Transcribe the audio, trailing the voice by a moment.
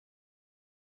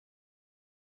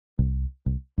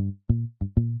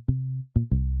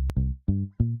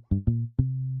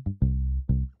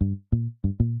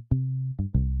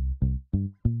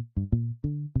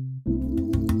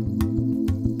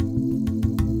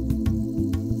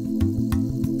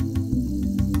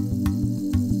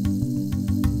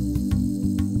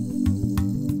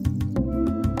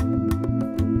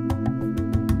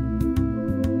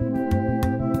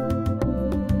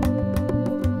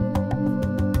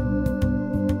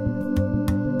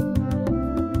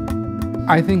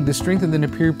I think the strength of the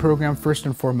NAPIRE program, first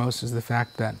and foremost, is the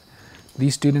fact that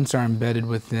these students are embedded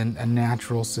within a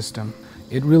natural system.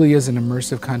 It really is an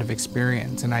immersive kind of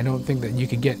experience, and I don't think that you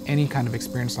could get any kind of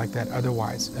experience like that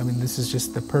otherwise. I mean, this is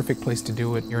just the perfect place to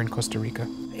do it here in Costa Rica.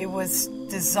 It was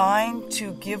designed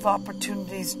to give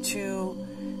opportunities to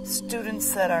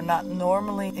students that are not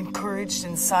normally encouraged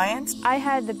in science. I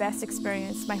had the best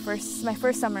experience my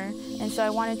first summer, and so I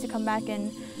wanted to come back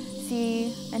and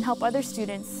see and help other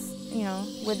students, you know,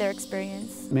 with their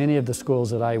experience. Many of the schools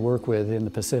that I work with in the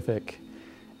Pacific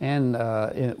and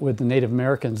with the Native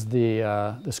Americans,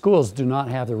 the schools do not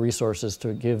have the resources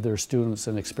to give their students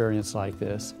an experience like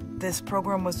this. This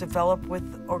program was developed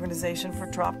with Organization for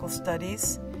Tropical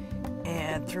Studies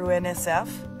and through NSF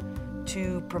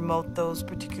to promote those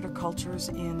particular cultures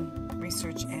in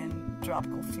research and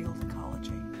tropical field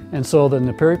ecology. And so the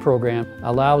NAPIRE program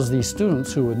allows these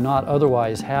students who would not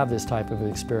otherwise have this type of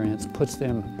experience,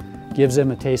 gives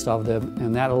them a taste of them,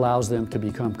 and that allows them to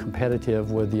become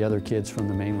competitive with the other kids from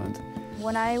the mainland.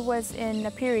 When I was in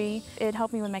NAPIRE, it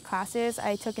helped me with my classes.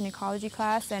 I took an ecology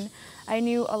class and I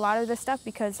knew a lot of this stuff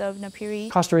because of NAPIRE.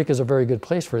 Costa Rica is a very good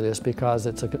place for this because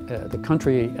the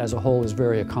country as a whole is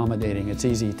very accommodating. It's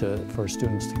easy for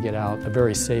students to get out, a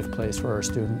very safe place for our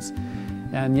students.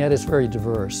 And yet it's very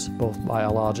diverse, both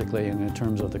biologically and in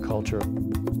terms of the culture.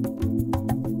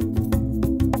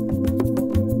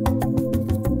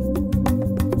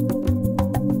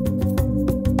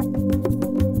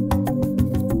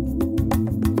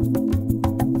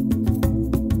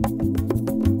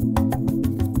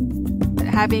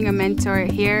 Having a mentor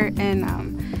here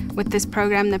and with this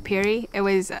program, NAPIRE, it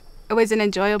was an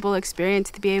enjoyable experience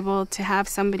to be able to have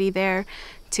somebody there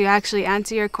to actually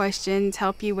answer your questions,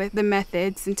 help you with the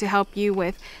methods, and to help you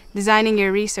with designing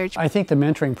your research. I think the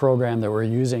mentoring program that we're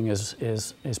using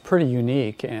is pretty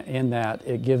unique in that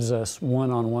it gives us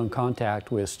one-on-one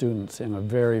contact with students in a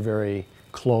very, very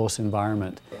close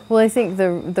environment. Well, I think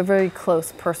the very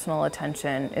close personal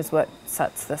attention is what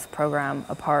sets this program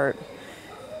apart,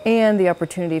 and the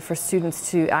opportunity for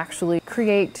students to actually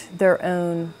create their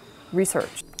own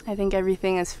research. I think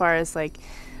everything as far as like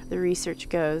the research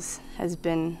goes has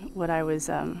been what I was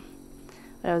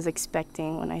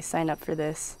expecting when I signed up for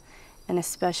this, and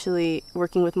especially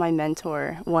working with my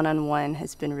mentor one-on-one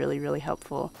has been really, really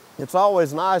helpful. It's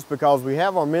always nice because we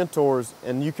have our mentors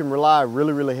and you can rely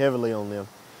really, really heavily on them.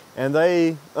 And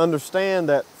they understand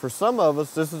that for some of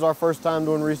us, this is our first time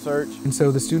doing research. And so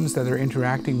the students that are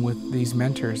interacting with these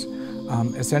mentors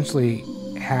essentially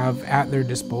have at their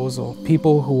disposal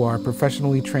people who are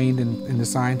professionally trained in the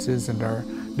sciences and are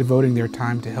devoting their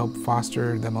time to help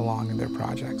foster them along in their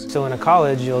projects. So in a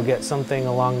college, you'll get something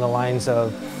along the lines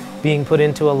of being put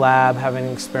into a lab, having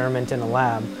an experiment in a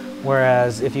lab,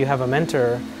 whereas if you have a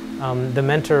mentor, the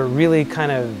mentor really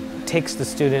kind of takes the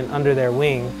student under their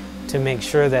wing to make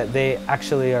sure that they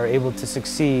actually are able to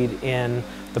succeed in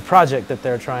the project that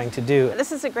they're trying to do.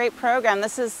 This is a great program.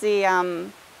 This is the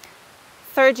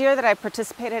third year that I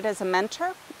participated as a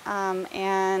mentor,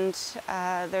 and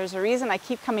there's a reason I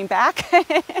keep coming back.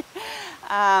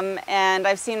 And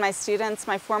I've seen my students,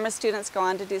 my former students, go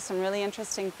on to do some really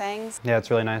interesting things. Yeah,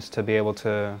 it's really nice to be able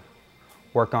to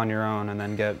work on your own and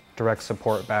then get direct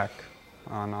support back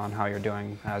on how you're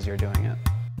doing as you're doing it.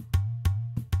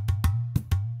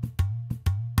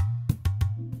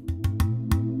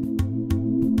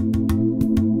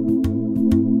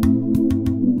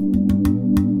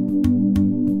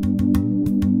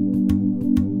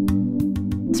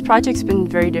 This project's been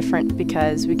very different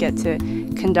because we get to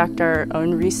conduct our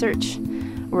own research,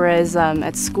 whereas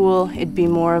at school it'd be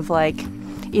more of like,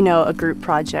 you know, a group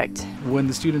project. When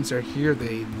the students are here,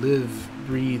 they live,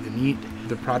 breathe, and eat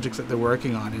the projects that they're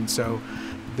working on, and so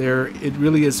it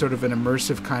really is sort of an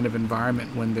immersive kind of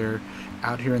environment when they're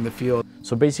out here in the field.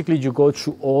 So basically you go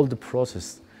through all the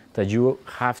process that you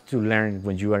have to learn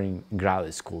when you are in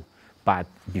graduate school, but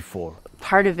before.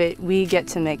 Part of it we get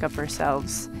to make up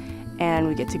ourselves, and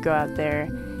we get to go out there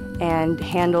and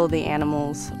handle the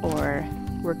animals or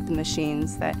work the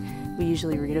machines that we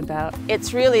usually read about.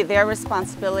 It's really their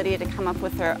responsibility to come up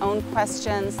with their own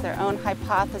questions, their own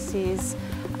hypotheses,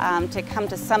 to come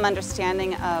to some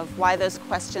understanding of why those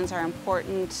questions are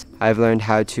important. I've learned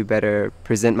how to better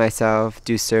present myself,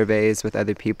 do surveys with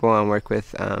other people, and work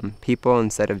with people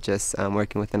instead of just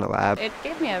working within a lab. It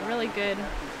gave me a really good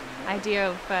idea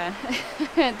of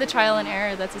the trial and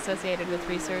error that's associated with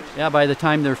research. Yeah, by the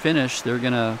time they're finished,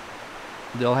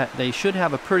 they should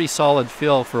have a pretty solid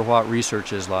feel for what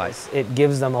research is like. It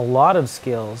gives them a lot of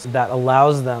skills that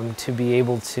allows them to be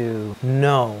able to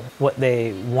know what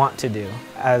they want to do.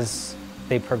 As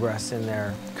they progress in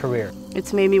their career.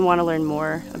 It's made me want to learn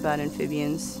more about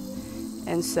amphibians,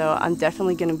 and so I'm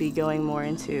definitely going to be going more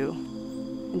into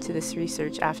this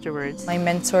research afterwards. My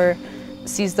mentor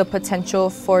sees the potential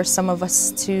for some of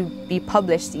us to be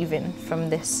published even from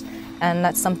this, and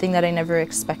that's something that I never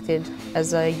expected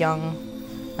as a young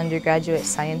undergraduate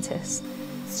scientist.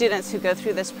 Students who go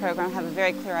through this program have a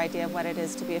very clear idea of what it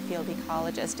is to be a field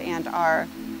ecologist and are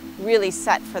really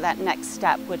set for that next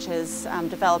step, which is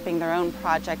developing their own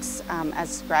projects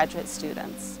as graduate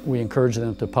students. We encourage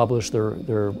them to publish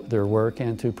their work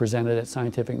and to present it at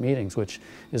scientific meetings, which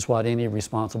is what any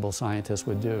responsible scientist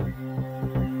would do.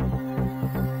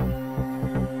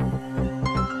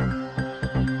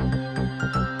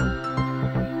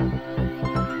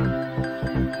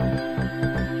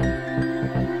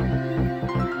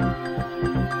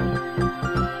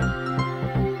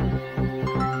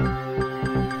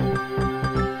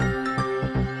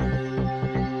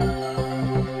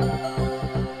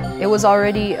 It was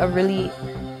already a really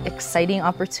exciting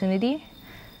opportunity,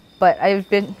 but I've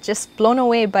been just blown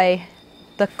away by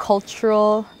the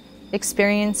cultural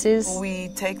experiences.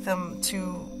 We take them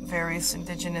to various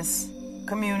indigenous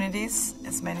communities,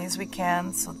 as many as we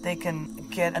can, so they can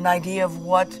get an idea of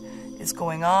what is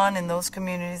going on in those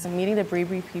communities. Meeting the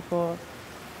Bribri people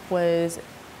was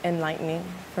enlightening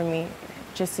for me.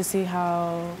 Just to see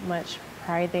how much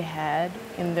pride they had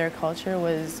in their culture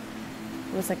was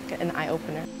like an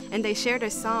eye-opener. And they shared a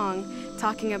song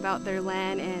talking about their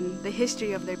land and the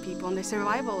history of their people and the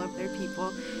survival of their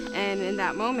people. And in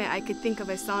that moment, I could think of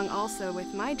a song also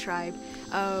with my tribe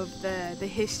of the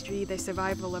history, the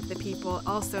survival of the people,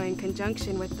 also in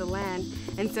conjunction with the land.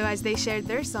 And so as they shared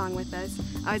their song with us,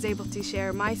 I was able to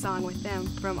share my song with them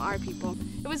from our people.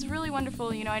 It was really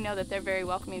wonderful. You know, I know that they're very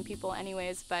welcoming people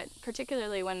anyways, but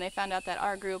particularly when they found out that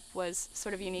our group was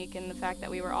sort of unique in the fact that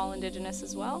we were all indigenous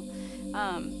as well,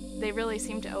 they really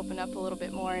seemed to open up a little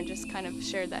bit more and just kind of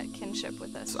share that kinship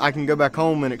with us. I can go back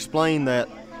home and explain that,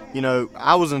 you know,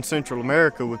 I was in Central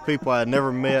America with people I had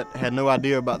never met, had no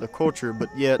idea about their culture, but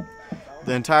yet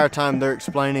the entire time they're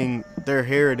explaining their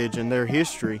heritage and their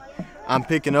history, I'm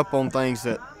picking up on things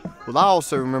that, well, I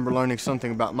also remember learning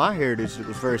something about my heritage that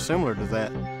was very similar to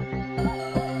that.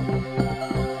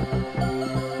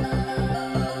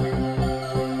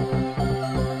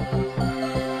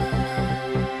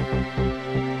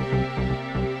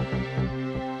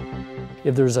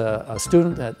 If there's a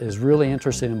student that is really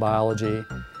interested in biology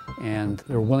and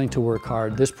they're willing to work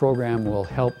hard, this program will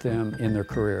help them in their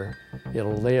career.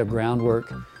 It'll lay a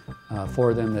groundwork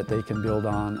for them that they can build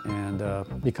on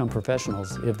and become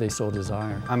professionals if they so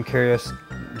desire. I'm curious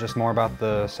just more about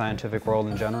the scientific world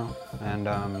in general and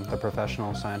the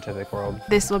professional scientific world.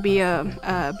 This will be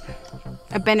a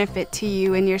benefit to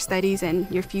you in your studies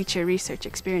and your future research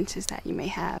experiences that you may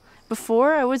have.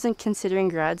 Before, I wasn't considering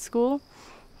grad school,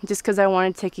 just because I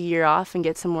wanted to take a year off and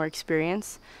get some more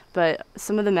experience. But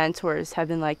some of the mentors have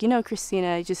been like, you know,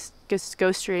 Christina, just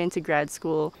go straight into grad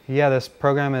school. Yeah, this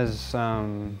program has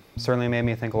certainly made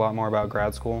me think a lot more about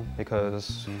grad school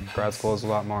because grad school is a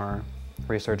lot more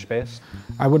research-based.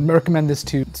 I would recommend this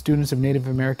to students of Native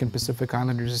American Pacific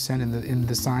Islanders descent in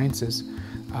the sciences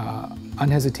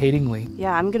unhesitatingly.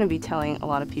 Yeah, I'm going to be telling a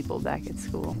lot of people back at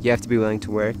school. You have to be willing to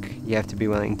work. You have to be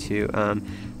willing to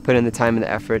put in the time and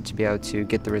the effort to be able to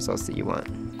get the results that you want.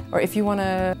 Or if you want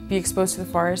to be exposed to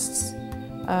the forests,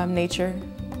 nature,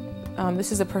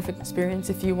 this is a perfect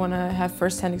experience. If you want to have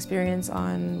first-hand experience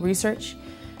on research,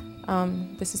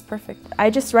 this is perfect. I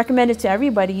just recommend it to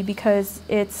everybody because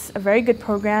it's a very good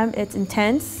program, it's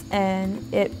intense,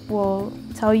 and it will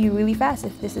tell you really fast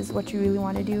if this is what you really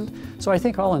want to do. So I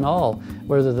think all in all,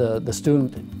 whether the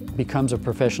student becomes a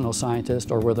professional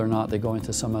scientist or whether or not they go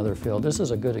into some other field, this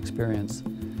is a good experience.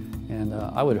 And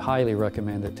I would highly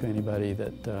recommend it to anybody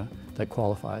that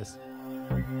qualifies.